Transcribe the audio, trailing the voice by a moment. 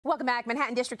Welcome back.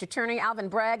 Manhattan District Attorney Alvin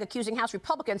Bragg accusing House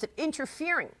Republicans of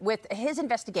interfering with his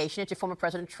investigation into former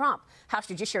President Trump. House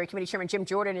Judiciary Committee Chairman Jim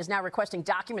Jordan is now requesting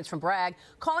documents from Bragg,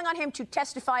 calling on him to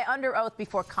testify under oath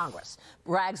before Congress.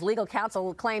 Bragg's legal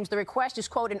counsel claims the request is,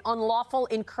 quote, an unlawful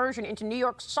incursion into New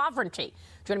York's sovereignty.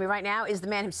 Joining me right now is the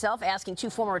man himself, asking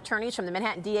two former attorneys from the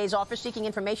Manhattan DA's office seeking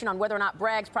information on whether or not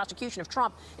Bragg's prosecution of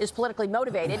Trump is politically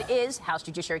motivated, is House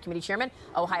Judiciary Committee Chairman,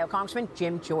 Ohio Congressman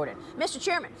Jim Jordan. Mr.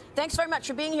 Chairman, thanks very much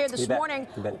for being here this morning.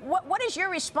 What is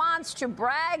your response to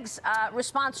Bragg's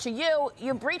response to you?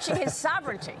 You're breaching his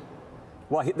sovereignty.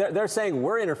 Well, they're saying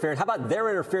we're interfering. How about they're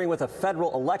interfering with a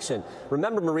federal election?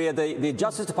 Remember, Maria, the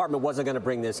Justice Department wasn't going to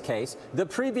bring this case. The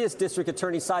previous district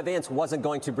attorney, Cy Vance, wasn't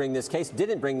going to bring this case,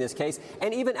 didn't bring this case.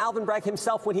 And even Alvin Bragg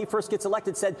himself, when he first gets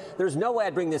elected, said, there's no way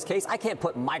I'd bring this case. I can't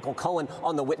put Michael Cohen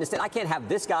on the witness stand. I can't have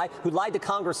this guy who lied to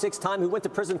Congress 6 times, who went to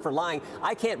prison for lying.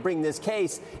 I can't bring this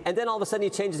case. And then all of a sudden he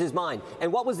changes his mind.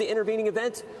 And what was the intervening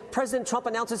event? President Trump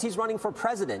announces he's running for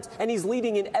president, and he's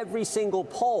leading in every single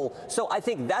poll. So I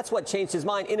think that's what changed his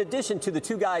mind, in addition to the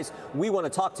two guys we want to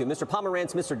talk to, Mr.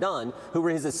 Pomerantz, Mr. Dunn, who were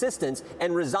his assistants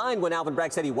and resigned when Alvin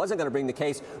Bragg said he wasn't going to bring the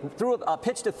case,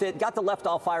 pitched a fit, got the left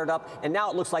all fired up, and now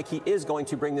it looks like he is going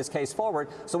to bring this case forward.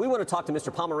 So we want to talk to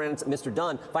Mr. Pomerantz and Mr.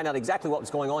 Dunn, find out exactly what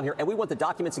was going on here, and we want the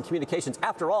documents and communications.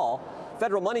 After all,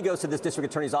 federal money goes to this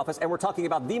district attorney's office, and we're talking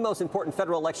about the most important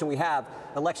federal election we have,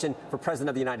 election for president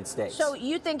of the United States. So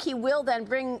you think he will then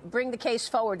bring the case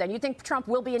forward then? You think Trump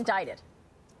will be indicted?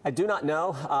 I do not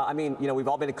know. I mean, we've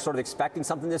all been sort of expecting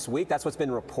something this week. That's what's been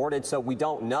reported, so we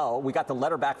don't know. We got the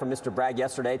letter back from Mr. Bragg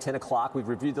yesterday, 10 o'clock. We've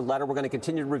reviewed the letter. We're going to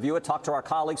continue to review it, talk to our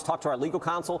colleagues, talk to our legal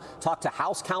counsel, talk to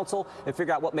House counsel, and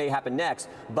figure out what may happen next.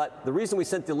 But the reason we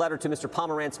sent the letter to Mr.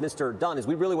 Pomerantz, Mr. Dunn, is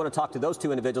we really want to talk to those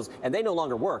two individuals, and they no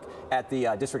longer work at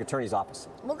the district attorney's office.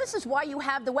 Well, this is why you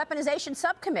have the weaponization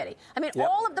subcommittee. I mean,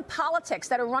 all of the politics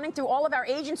that are running through all of our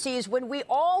agencies, when we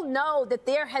all know that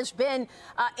there has been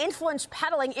influence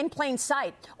peddling in plain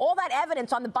sight. All that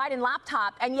evidence on the Biden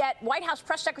laptop, and yet White House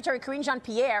Press Secretary Karine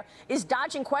Jean-Pierre is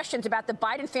dodging questions about the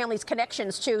Biden family's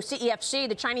connections to CEFC,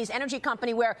 the Chinese energy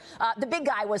company, where the big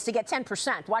guy was to get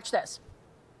 10%. Watch this.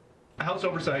 House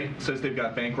Oversight says they've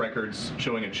got bank records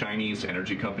showing a Chinese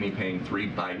energy company paying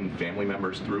 3 Biden family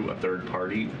members through a third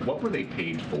party. What were they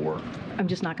paid for? I'm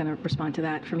just not going to respond to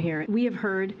that from here. We have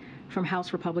heard from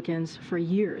House Republicans for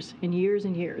years and years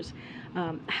and years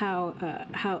how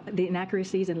the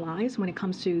inaccuracies and lies when it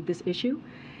comes to this issue.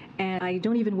 And I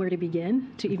don't even know where to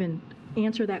begin to even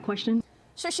answer that question.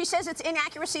 So she says it's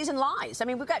inaccuracies and lies. I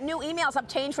mean, we've got new emails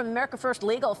obtained from America First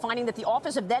Legal finding that the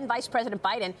office of then Vice President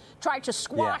Biden tried to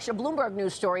squash a Bloomberg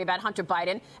News story about Hunter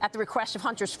Biden at the request of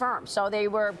Hunter's firm. So they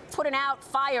were putting out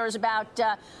fires about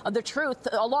the truth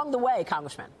along the way,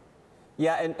 Congressman.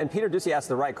 Yeah, and Peter Doocy asked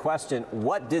the right question.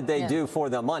 What did they do for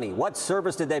the money? What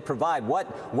service did they provide?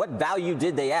 What value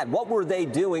did they add? What were they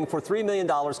doing for $3 million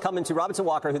coming to Robinson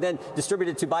Walker, who then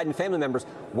distributed to Biden family members?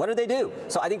 What did they do?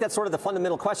 So I think that's sort of the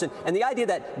fundamental question. And the idea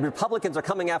that Republicans are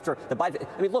coming after the Biden,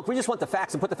 I mean, look, we just want the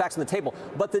facts and put the facts on the table.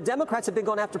 But the Democrats have been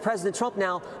going after President Trump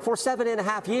now for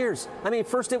 7.5 years. I mean,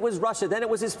 first it was Russia, then it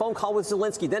was his phone call with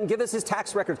Zelensky, then give us his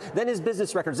tax records, then his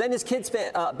business records, then his kids'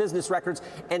 business records,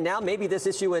 and now maybe this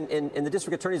issue in the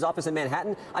district attorney's office in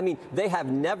Manhattan. I mean, they have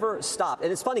never stopped.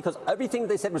 And it's funny because everything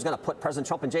they said was going to put President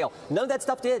Trump in jail, none of that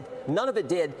stuff did. None of it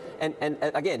did. And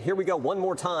again, here we go one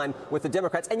more time with the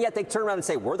Democrats. And yet they turn around and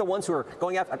say, we're the ones who are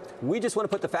going after. We just want to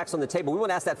put the facts on the table. We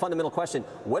want to ask that fundamental question.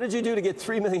 What did you do to get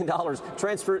 $3 million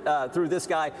transferred through this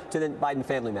guy to the Biden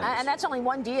family members? And that's only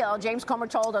one deal. James Comer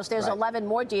told us there's 11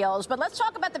 more deals. But let's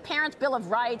talk about the Parents' Bill of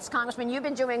Rights. Congressman, you've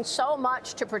been doing so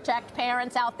much to protect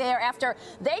parents out there after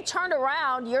they turned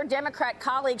around, your Democrat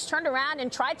colleagues turned around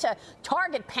and tried to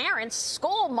target parents,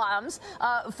 school moms,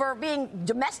 for being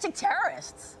domestic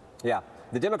terrorists. Yeah.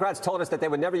 The Democrats told us that they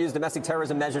would never use domestic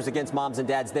terrorism measures against moms and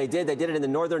dads. They did. They did it in the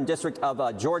Northern District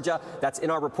of Georgia. That's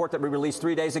in our report that we released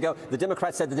 3 days ago. The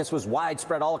Democrats said that this was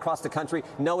widespread all across the country.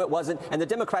 No, it wasn't. And the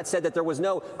Democrats said that there was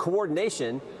no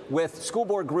coordination with school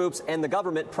board groups and the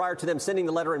government prior to them sending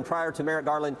the letter and prior to Merrick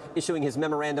Garland issuing his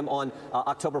memorandum on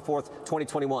October 4th,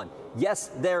 2021. Yes,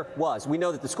 there was. We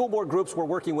know that the school board groups were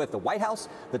working with the White House,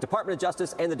 the Department of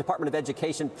Justice, and the Department of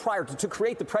Education prior to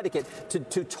create the predicate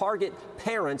to target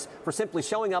parents for simply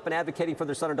showing up and advocating for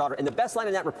their son or daughter. And the best line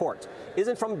in that report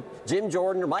isn't from Jim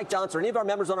Jordan or Mike Johnson or any of our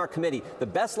members on our committee. The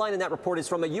best line in that report is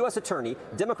from a U.S. attorney,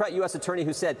 Democrat U.S. attorney,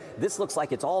 who said, this looks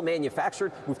like it's all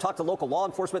manufactured. We've talked to local law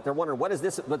enforcement. They're wondering, what is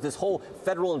this whole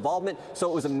federal involvement?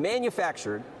 So it was a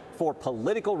manufactured for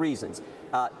political reasons.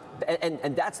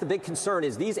 And that's the big concern,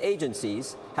 is these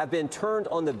agencies have been turned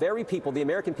on the very people, the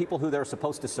American people who they're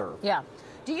supposed to serve. Yeah.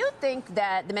 Do you think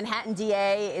that the Manhattan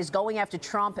DA is going after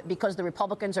Trump because the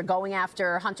Republicans are going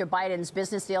after Hunter Biden's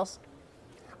business deals?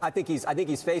 I think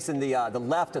he's facing the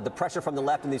left, the pressure from the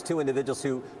left, and these two individuals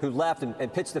who left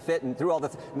and pitched the fit and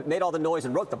made all the noise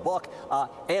and wrote the book.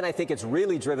 And I think it's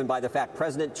really driven by the fact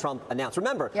President Trump announced.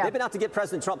 Remember, they've been out to get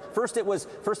President Trump. First it was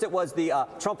the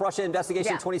Trump-Russia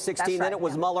investigation in 2016. Then it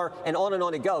was Mueller, and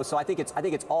on it goes. So I think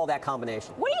it's all that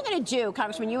combination. What are you going to do,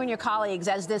 Congressman, you and your colleagues,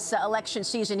 as this election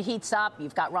season heats up?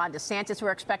 You've got Ron DeSantis who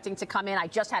are expecting to come in. I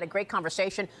just had a great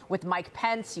conversation with Mike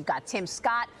Pence. You've got Tim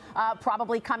Scott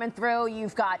probably coming through.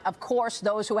 You've got, of course,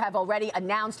 those who have already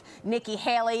announced Nikki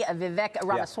Haley, Vivek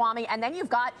Ramaswamy, and then you've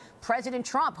got President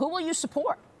Trump. Who will you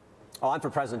support? Oh, I'm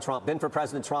for President Trump. Been for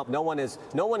President Trump. No one has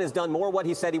done more what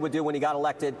he said he would do when he got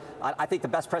elected. I think the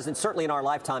best president certainly in our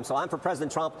lifetime. So I'm for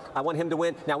President Trump. I want him to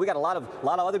win. Now we got a lot of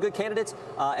other good candidates,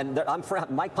 and I'm for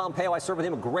Mike Pompeo. I served with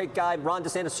him, a great guy. Ron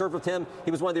DeSantis served with him.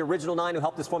 He was one of the original 9 who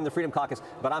helped us form the Freedom Caucus.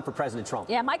 But I'm for President Trump.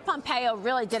 Yeah, Mike Pompeo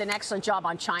really did an excellent job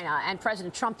on China, and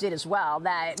President Trump did as well.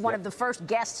 That one of the first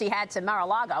guests he had to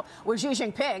Mar-a-Lago was Xi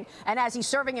Jinping, and as he's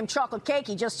serving him chocolate cake,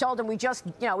 he just told him we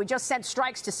just sent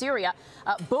strikes to Syria.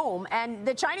 Boom, and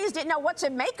the Chinese didn't know what to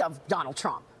make of Donald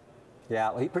Trump.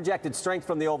 Yeah, well, he projected strength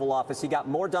from the Oval Office. He got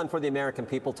more done for the American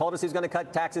people. Told us he was going to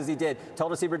cut taxes. He did.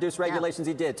 Told us he'd reduce regulations.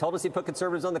 He did. Told us he'd put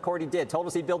conservatives on the court. He did. Told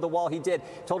us he'd build the wall. He did.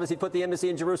 Told us he'd put the embassy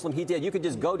in Jerusalem. He did. You could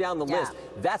just go down the list.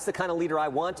 That's the kind of leader I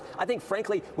want. I think,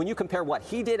 frankly, when you compare what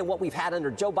he did and what we've had under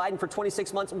Joe Biden for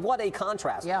 26 months, what a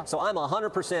contrast. Yeah. So I'm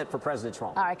 100% for President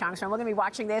Trump. All right, Congressman, we're going to be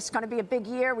watching this. It's going to be a big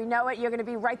year. We know it. You're going to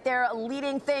be right there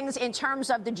leading things in terms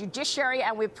of the judiciary,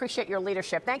 and we appreciate your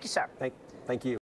leadership. Thank you, sir. Thank you.